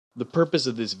The purpose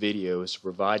of this video is to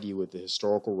provide you with the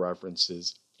historical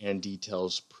references and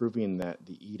details proving that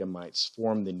the Edomites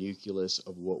formed the nucleus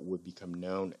of what would become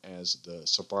known as the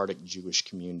Sephardic Jewish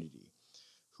community,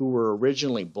 who were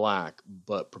originally black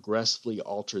but progressively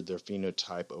altered their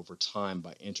phenotype over time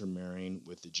by intermarrying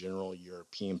with the general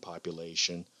European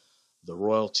population, the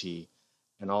royalty,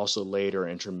 and also later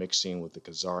intermixing with the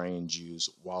Khazarian Jews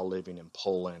while living in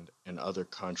Poland and other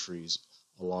countries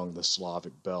along the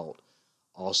Slavic belt,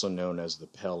 also known as the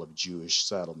Pale of Jewish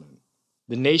settlement.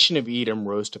 The nation of Edom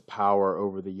rose to power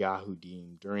over the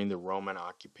Yahudim during the Roman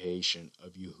occupation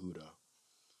of Yehuda,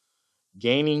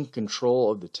 gaining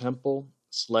control of the temple,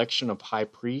 selection of high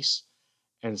priests,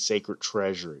 and sacred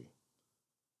treasury.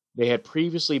 They had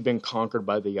previously been conquered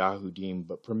by the Yahudim,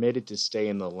 but permitted to stay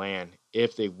in the land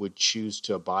if they would choose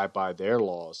to abide by their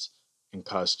laws and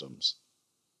customs.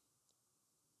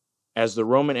 As the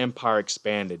Roman Empire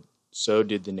expanded, so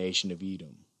did the nation of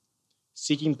Edom.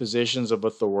 Seeking positions of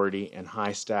authority and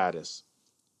high status,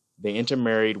 they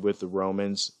intermarried with the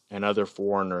Romans and other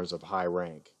foreigners of high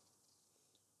rank.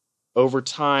 Over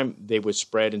time, they would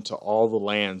spread into all the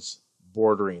lands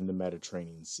bordering the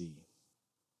Mediterranean Sea.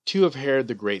 Two of Herod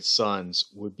the Great's sons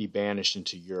would be banished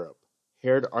into Europe.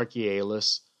 Herod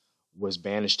Archelaus was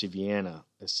banished to Vienna,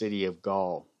 a city of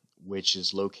Gaul, which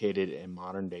is located in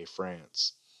modern-day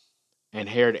France, and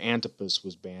Herod Antipas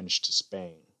was banished to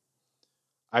Spain.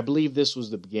 I believe this was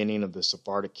the beginning of the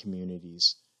Sephardic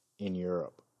communities in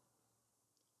Europe.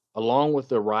 Along with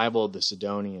the arrival of the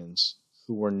Sidonians,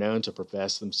 who were known to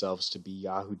profess themselves to be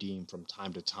Yahudim from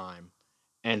time to time,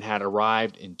 and had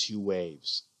arrived in two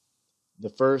waves. The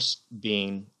first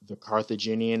being the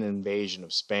Carthaginian invasion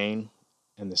of Spain,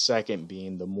 and the second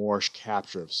being the Moorish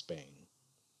capture of Spain.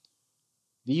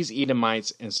 These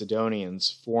Edomites and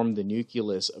Sidonians formed the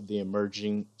nucleus of the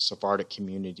emerging Sephardic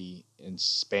community in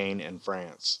Spain and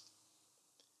France,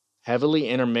 heavily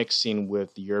intermixing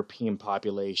with the European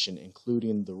population,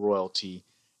 including the royalty,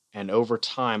 and over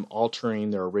time altering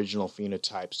their original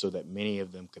phenotype so that many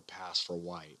of them could pass for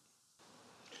white.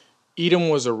 Edom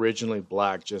was originally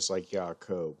black, just like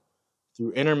Yaakov.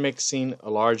 Through intermixing,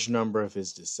 a large number of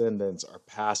his descendants are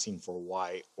passing for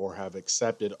white or have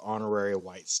accepted honorary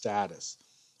white status,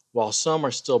 while some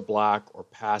are still black or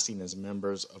passing as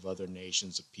members of other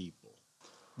nations of people.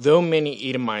 Though many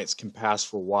Edomites can pass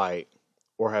for white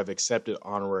or have accepted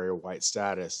honorary white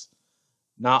status,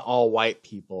 not all white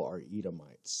people are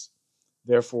Edomites.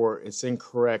 Therefore, it's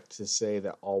incorrect to say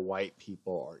that all white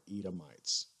people are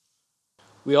Edomites.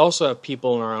 We also have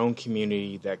people in our own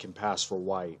community that can pass for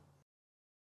white.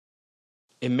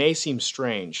 It may seem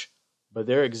strange, but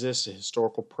there exists a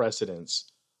historical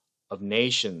precedence of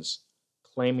nations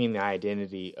claiming the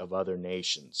identity of other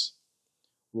nations.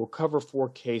 We'll cover 4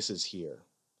 cases here: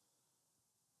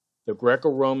 the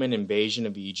Greco-Roman invasion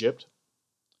of Egypt,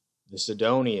 the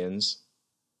Sidonians,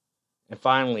 and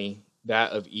finally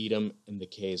that of Edom and the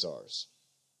Khazars.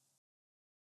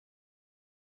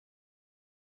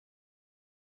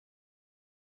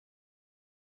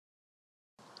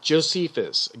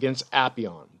 Josephus against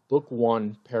Apion, Book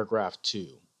 1, Paragraph 2.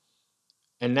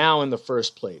 And now in the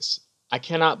first place, I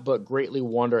cannot but greatly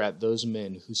wonder at those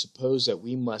men who suppose that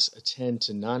we must attend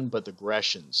to none but the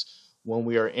Grecians when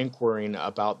we are inquiring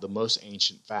about the most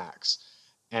ancient facts,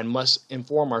 and must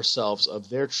inform ourselves of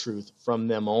their truth from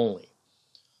them only,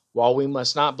 while we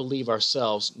must not believe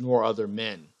ourselves nor other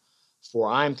men, for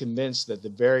I am convinced that the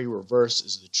very reverse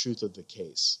is the truth of the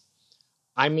case.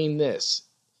 I mean this: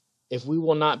 if we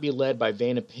will not be led by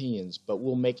vain opinions, but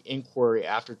will make inquiry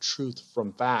after truth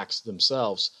from facts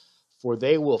themselves, for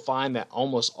they will find that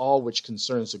almost all which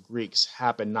concerns the Greeks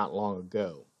happened not long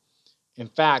ago. In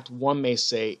fact, one may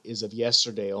say is of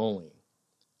yesterday only.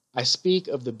 I speak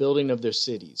of the building of their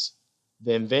cities,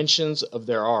 the inventions of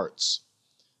their arts,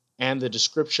 and the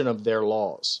description of their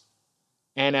laws.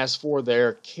 And as for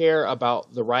their care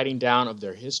about the writing down of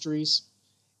their histories,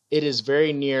 it is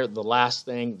very near the last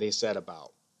thing they set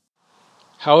about.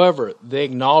 However, they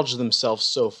acknowledge themselves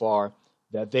so far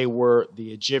that they were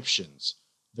the Egyptians,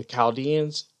 the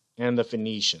Chaldeans, and the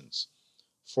Phoenicians.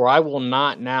 For I will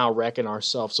not now reckon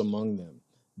ourselves among them,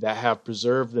 that have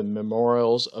preserved the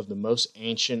memorials of the most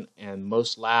ancient and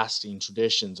most lasting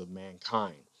traditions of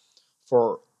mankind.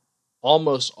 For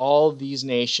almost all these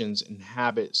nations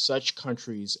inhabit such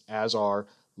countries as are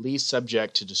least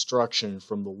subject to destruction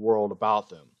from the world about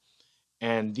them.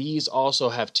 And these also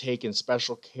have taken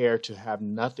special care to have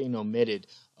nothing omitted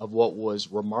of what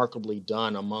was remarkably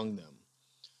done among them.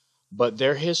 But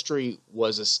their history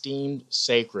was esteemed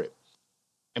sacred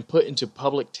and put into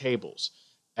public tables,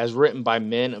 as written by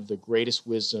men of the greatest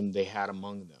wisdom they had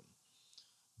among them.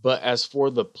 But as for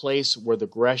the place where the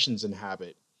Grecians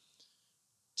inhabit,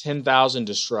 10,000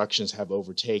 destructions have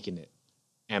overtaken it,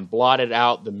 and blotted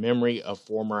out the memory of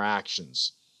former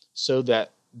actions, so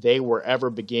that they were ever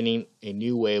beginning a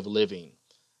new way of living,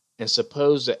 and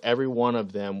supposed that every one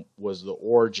of them was the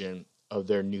origin of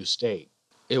their new state.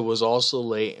 It was also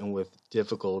late and with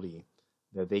difficulty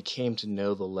that they came to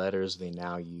know the letters they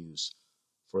now use.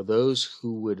 For those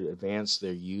who would advance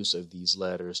their use of these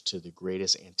letters to the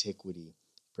greatest antiquity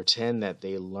pretend that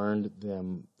they learned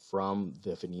them from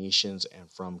the Phoenicians and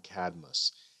from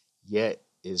Cadmus, yet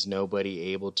is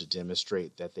nobody able to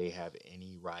demonstrate that they have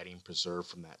any writing preserved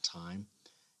from that time,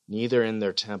 neither in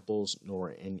their temples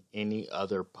nor in any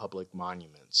other public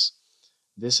monuments.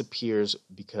 This appears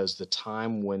because the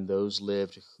time when those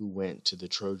lived who went to the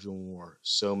Trojan War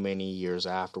so many years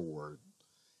afterward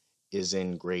is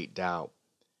in great doubt,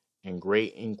 and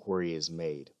great inquiry is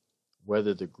made,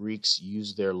 whether the Greeks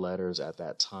used their letters at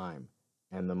that time,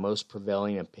 and the most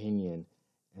prevailing opinion,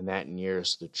 and that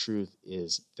nearest the truth,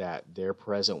 is that their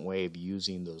present way of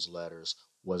using those letters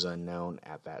was unknown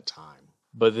at that time.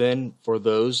 But then, for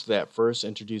those that first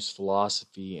introduced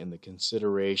philosophy and the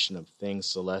consideration of things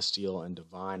celestial and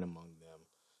divine among them,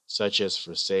 such as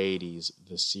Phrasades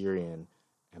the Syrian,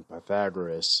 and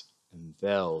Pythagoras, and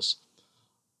Thales,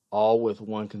 all with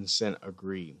one consent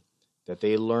agree, that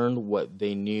they learned what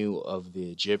they knew of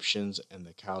the Egyptians and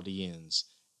the Chaldeans,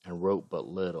 and wrote but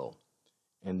little.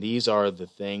 And these are the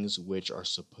things which are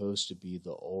supposed to be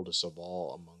the oldest of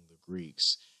all among the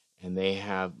Greeks, and they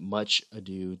have much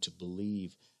ado to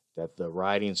believe that the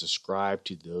writings ascribed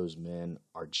to those men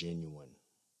are genuine.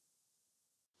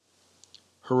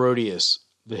 Herodias,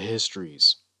 the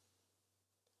Histories.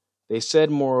 They said,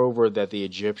 moreover, that the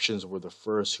Egyptians were the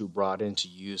first who brought into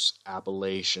use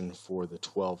appellation for the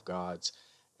 12 gods,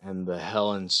 and the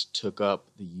Hellenes took up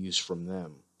the use from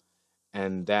them,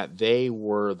 and that they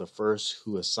were the first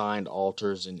who assigned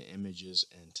altars and images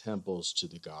and temples to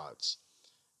the gods,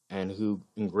 and who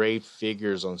engraved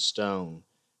figures on stone.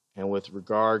 And with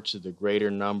regard to the greater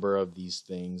number of these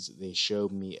things, they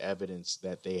showed me evidence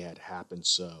that they had happened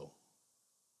so.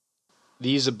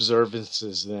 These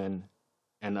observances, then,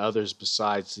 and others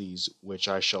besides these which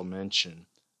I shall mention,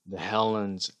 the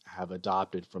Hellenes have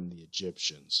adopted from the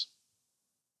Egyptians.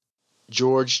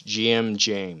 George G.M.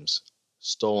 James,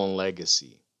 Stolen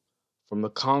Legacy. From the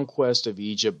conquest of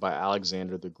Egypt by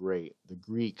Alexander the Great, the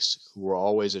Greeks, who were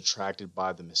always attracted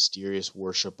by the mysterious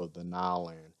worship of the Nile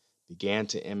land, began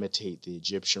to imitate the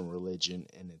Egyptian religion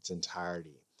in its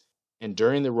entirety. And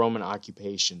during the Roman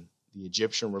occupation, the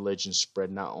Egyptian religion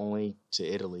spread not only to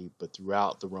Italy, but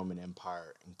throughout the Roman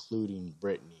Empire, including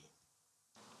Brittany.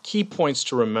 Key points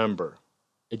to remember.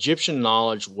 Egyptian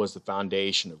knowledge was the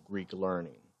foundation of Greek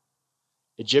learning.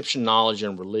 Egyptian knowledge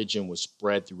and religion was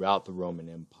spread throughout the Roman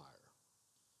Empire.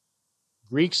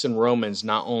 Greeks and Romans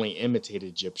not only imitated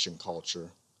Egyptian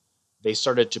culture, they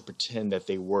started to pretend that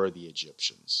they were the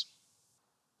Egyptians.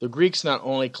 The Greeks not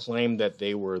only claimed that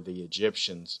they were the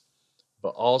Egyptians,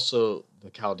 but also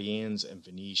the Chaldeans and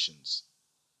Phoenicians.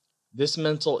 This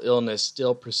mental illness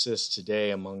still persists today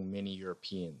among many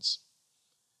Europeans.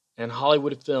 In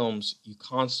Hollywood films, you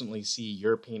constantly see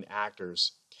European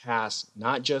actors cast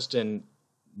not just in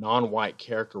non-white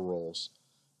character roles,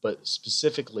 but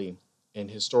specifically in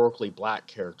historically black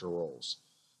character roles,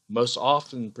 most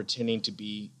often pretending to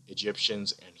be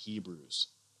Egyptians and Hebrews.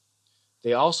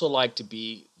 They also like to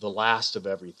be the last of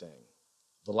everything,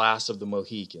 the last of the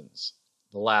Mohicans,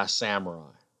 the last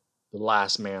samurai, the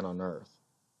last man on earth.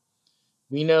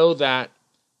 We know that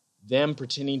them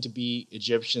pretending to be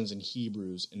Egyptians and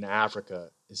Hebrews in Africa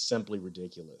is simply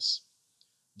ridiculous.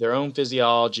 Their own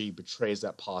physiology betrays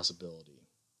that possibility.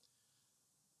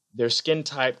 Their skin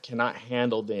type cannot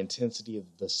handle the intensity of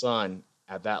the sun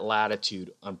at that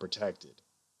latitude unprotected.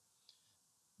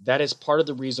 That is part of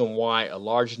the reason why a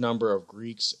large number of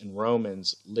Greeks and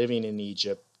Romans living in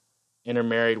Egypt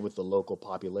intermarried with the local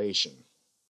population.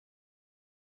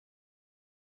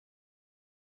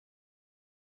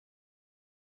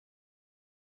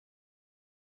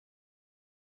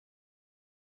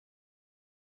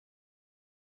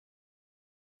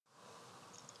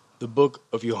 The Book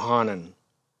of Yohanan,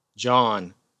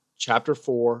 John, chapter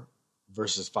 4,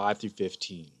 verses 5 through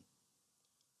 15.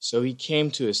 So he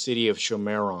came to a city of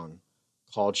Shomeron,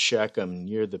 called Shechem,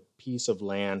 near the piece of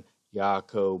land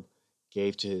Jacob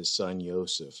gave to his son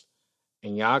Joseph.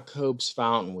 And Jacob's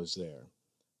fountain was there.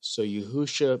 So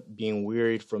Yahusha, being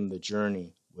wearied from the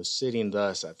journey, was sitting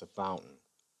thus at the fountain.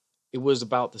 It was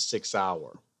about the 6th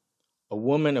hour. A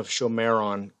woman of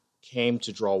Shomeron came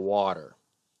to draw water.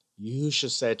 Yahusha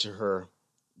said to her,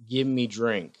 "Give me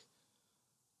drink,"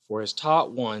 for his taught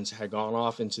ones had gone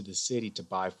off into the city to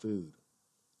buy food.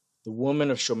 The woman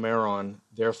of Shomeron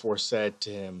therefore said to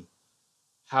him,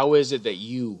 "How is it that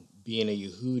you, being a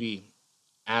Yehudi,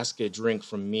 ask a drink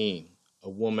from me, a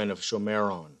woman of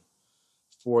Shomeron?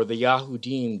 For the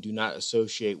Yahudim do not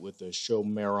associate with the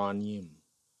Shomeronim."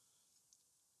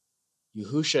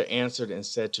 Yehusha answered and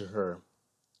said to her,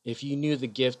 "If you knew the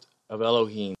gift of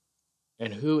Elohim,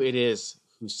 and who it is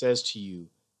who says to you,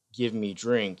 'Give me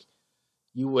drink,'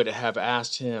 you would have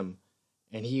asked him,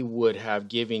 and he would have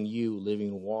given you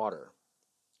living water."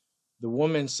 The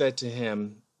woman said to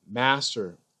him,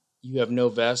 "Master, you have no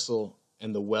vessel,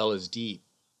 and the well is deep.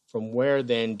 From where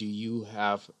then do you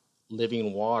have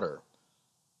living water?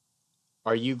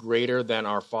 Are you greater than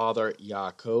our father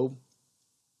Jacob,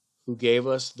 who gave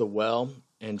us the well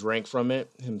and drank from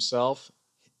it himself,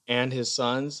 and his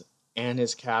sons, and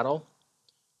his cattle?"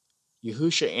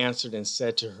 Yehusha answered and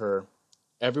said to her,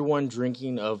 "Everyone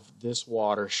drinking of this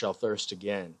water shall thirst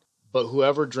again, but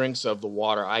whoever drinks of the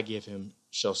water I give him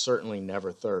shall certainly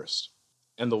never thirst.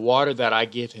 And the water that I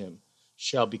give him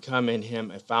shall become in him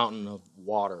a fountain of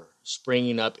water,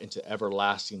 springing up into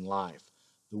everlasting life."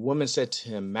 The woman said to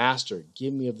him, "Master,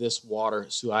 give me of this water,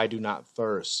 so I do not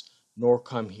thirst, nor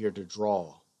come here to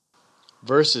draw."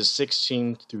 Verses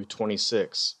 16 through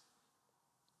 26.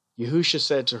 Yehusha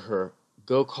said to her,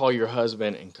 "Go call your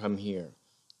husband and come here."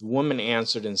 The woman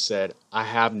answered and said, "I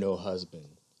have no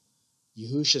husband."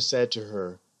 Yehusha said to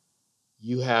her,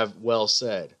 "You have well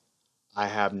said, 'I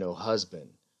have no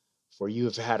husband,' for you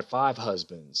have had 5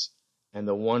 husbands, and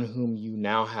the one whom you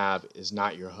now have is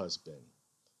not your husband.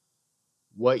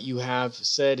 What you have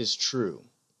said is true."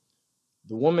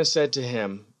 The woman said to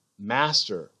him,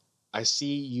 "Master, I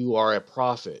see you are a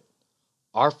prophet.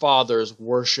 Our fathers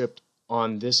worshipped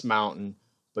on this mountain,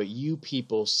 but you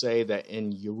people say that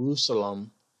in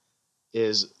Jerusalem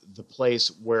is the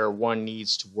place where one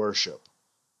needs to worship."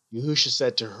 Yehusha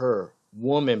said to her,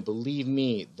 "Woman, believe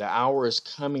me, the hour is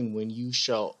coming when you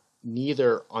shall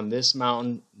neither on this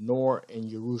mountain nor in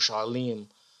Jerusalem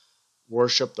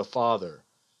worship the Father.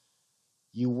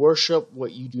 You worship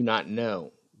what you do not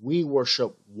know. We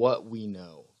worship what we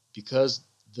know, because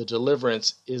the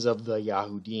deliverance is of the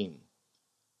Yahudim.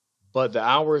 But the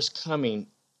hour is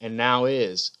coming, and now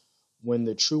is, when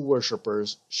the true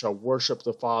worshippers shall worship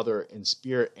the Father in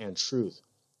spirit and truth,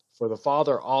 for the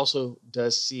Father also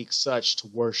does seek such to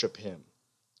worship him.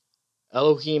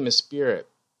 Elohim is spirit,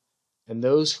 and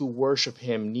those who worship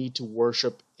him need to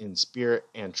worship in spirit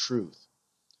and truth."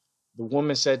 The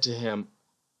woman said to him,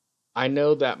 "I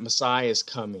know that Messiah is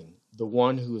coming, the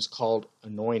one who is called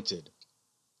Anointed.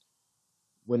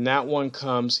 When that one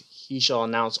comes, he shall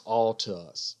announce all to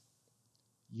us."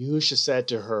 Yehusha said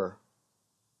to her,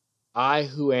 "I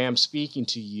who am speaking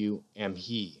to you am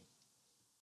he."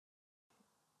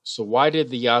 So why did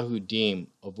the Yahudim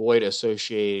avoid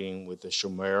associating with the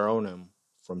Shomeronim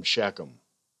from Shechem?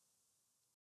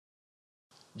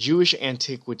 Jewish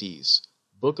Antiquities,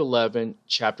 Book 11,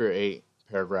 Chapter 8,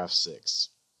 Paragraph 6.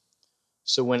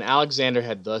 So when Alexander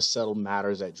had thus settled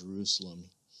matters at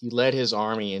Jerusalem, he led his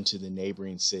army into the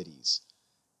neighboring cities.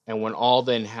 And when all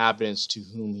the inhabitants to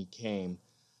whom he came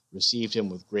received him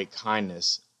with great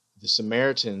kindness, the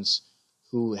Samaritans,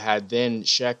 who had then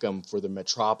Shechem for the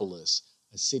metropolis,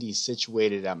 a city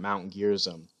situated at Mount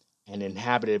Gerizim, and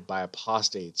inhabited by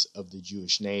apostates of the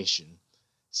Jewish nation,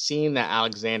 seeing that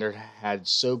Alexander had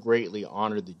so greatly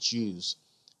honored the Jews,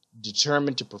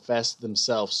 determined to profess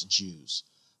themselves Jews,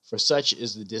 for such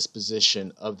is the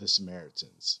disposition of the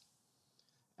Samaritans.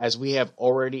 As we have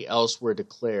already elsewhere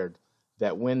declared,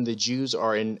 that when the Jews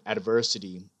are in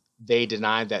adversity, they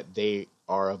deny that they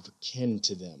are of kin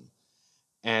to them,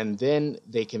 and then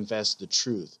they confess the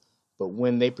truth. But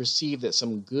when they perceive that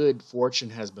some good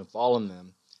fortune has befallen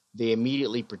them, they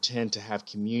immediately pretend to have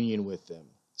communion with them,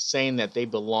 saying that they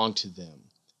belong to them,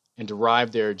 and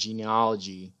derive their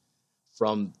genealogy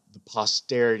from the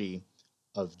posterity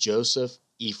of Joseph,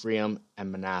 Ephraim,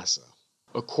 and Manasseh.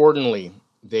 Accordingly,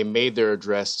 they made their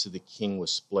address to the king with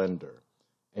splendor,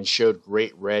 and showed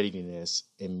great readiness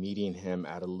in meeting him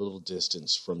at a little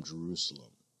distance from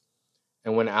Jerusalem.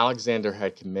 And when Alexander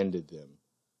had commended them,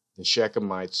 the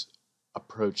Shechemites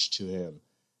approached to him,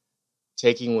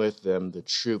 taking with them the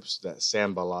troops that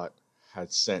Sanballat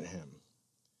had sent him.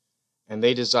 And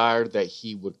they desired that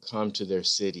he would come to their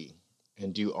city,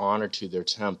 and do honor to their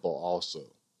temple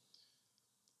also,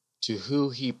 to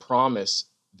whom he promised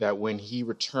that when he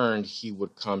returned he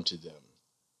would come to them.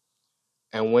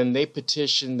 And when they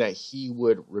petitioned that he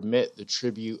would remit the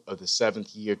tribute of the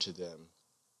 7th year to them,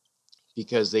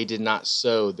 because they did not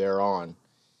sow thereon,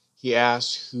 he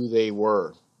asked who they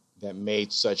were that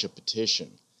made such a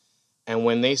petition. And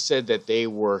when they said that they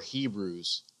were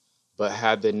Hebrews, but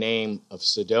had the name of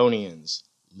Sidonians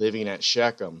living at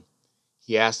Shechem,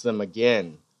 he asked them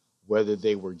again whether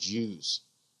they were Jews.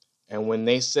 And when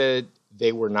they said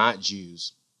they were not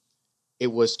Jews, it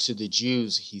was to the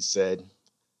Jews, he said,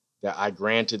 that I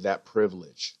granted that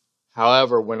privilege.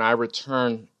 However, when I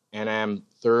return and am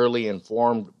thoroughly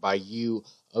informed by you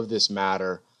of this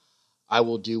matter, I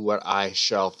will do what I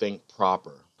shall think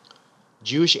proper.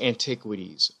 Jewish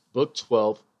Antiquities, Book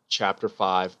 12, Chapter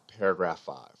 5, Paragraph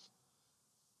 5.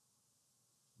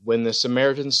 When the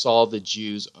Samaritans saw the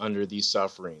Jews under these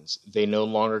sufferings, they no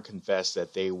longer confessed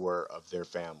that they were of their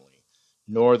family,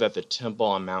 nor that the temple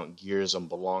on Mount Gerizim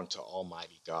belonged to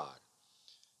Almighty God.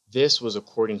 This was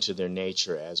according to their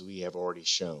nature, as we have already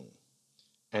shown.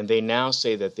 And they now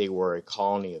say that they were a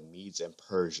colony of Medes and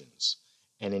Persians,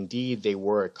 and indeed they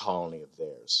were a colony of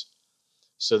theirs.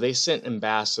 So they sent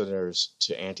ambassadors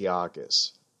to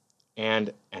Antiochus,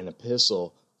 and an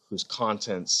epistle whose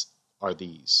contents are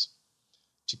these.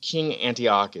 To King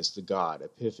Antiochus the god,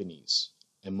 Epiphanes,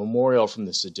 a memorial from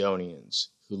the Sidonians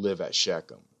who live at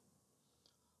Shechem.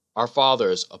 Our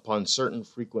fathers, upon certain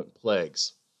frequent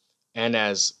plagues, and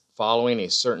as following a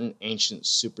certain ancient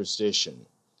superstition,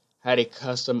 had a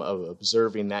custom of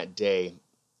observing that day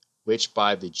which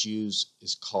by the Jews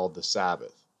is called the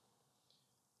Sabbath.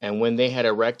 And when they had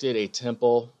erected a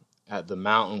temple at the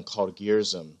mountain called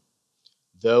Gerizim,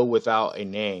 though without a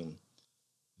name,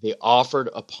 they offered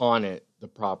upon it the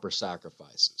proper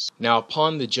sacrifices. Now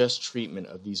upon the just treatment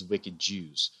of these wicked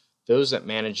Jews, those that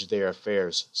managed their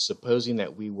affairs, supposing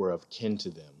that we were of kin to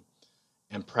them,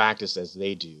 and practiced as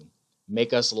they do,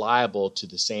 make us liable to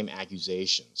the same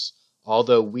accusations,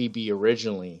 although we be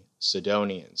originally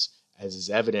Sidonians, as is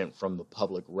evident from the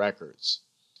public records.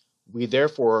 We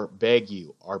therefore beg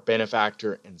you, our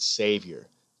benefactor and Savior,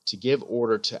 to give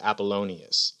order to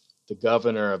Apollonius, the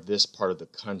governor of this part of the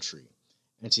country,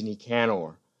 and to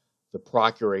Nicanor, the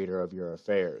procurator of your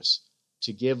affairs,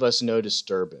 to give us no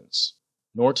disturbance,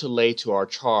 nor to lay to our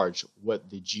charge what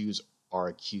the Jews are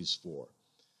accused for,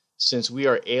 since we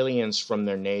are aliens from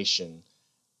their nation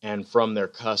and from their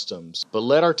customs. But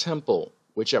let our temple,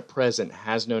 which at present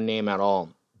has no name at all,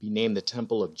 be named the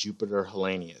temple of Jupiter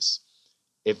Hellenius.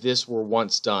 If this were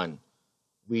once done,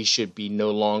 we should be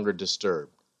no longer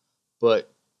disturbed,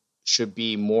 but should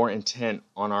be more intent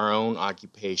on our own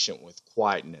occupation with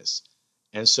quietness,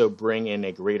 and so bring in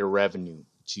a greater revenue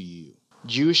to you.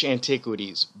 Jewish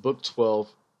Antiquities, Book 12,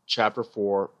 Chapter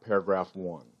 4, Paragraph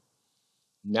 1.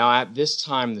 Now at this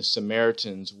time the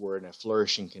Samaritans were in a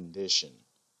flourishing condition,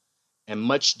 and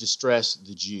much distressed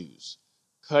the Jews,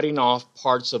 cutting off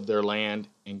parts of their land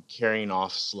and carrying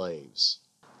off slaves.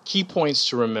 Key points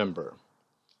to remember.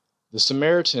 The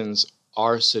Samaritans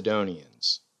are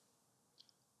Sidonians.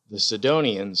 The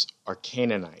Sidonians are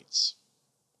Canaanites.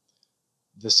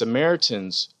 The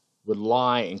Samaritans would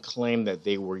lie and claim that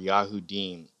they were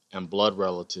Yahudim and blood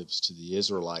relatives to the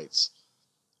Israelites,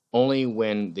 only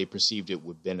when they perceived it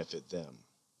would benefit them.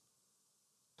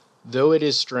 Though it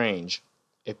is strange,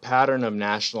 a pattern of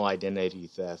national identity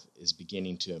theft is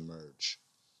beginning to emerge.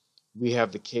 We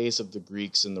have the case of the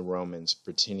Greeks and the Romans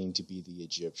pretending to be the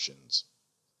Egyptians,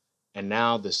 and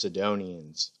now the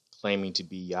Sidonians claiming to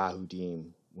be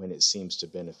Yahudim when it seems to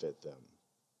benefit them.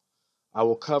 I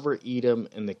will cover Edom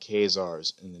and the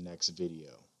Khazars in the next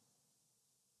video.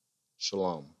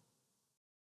 Shalom.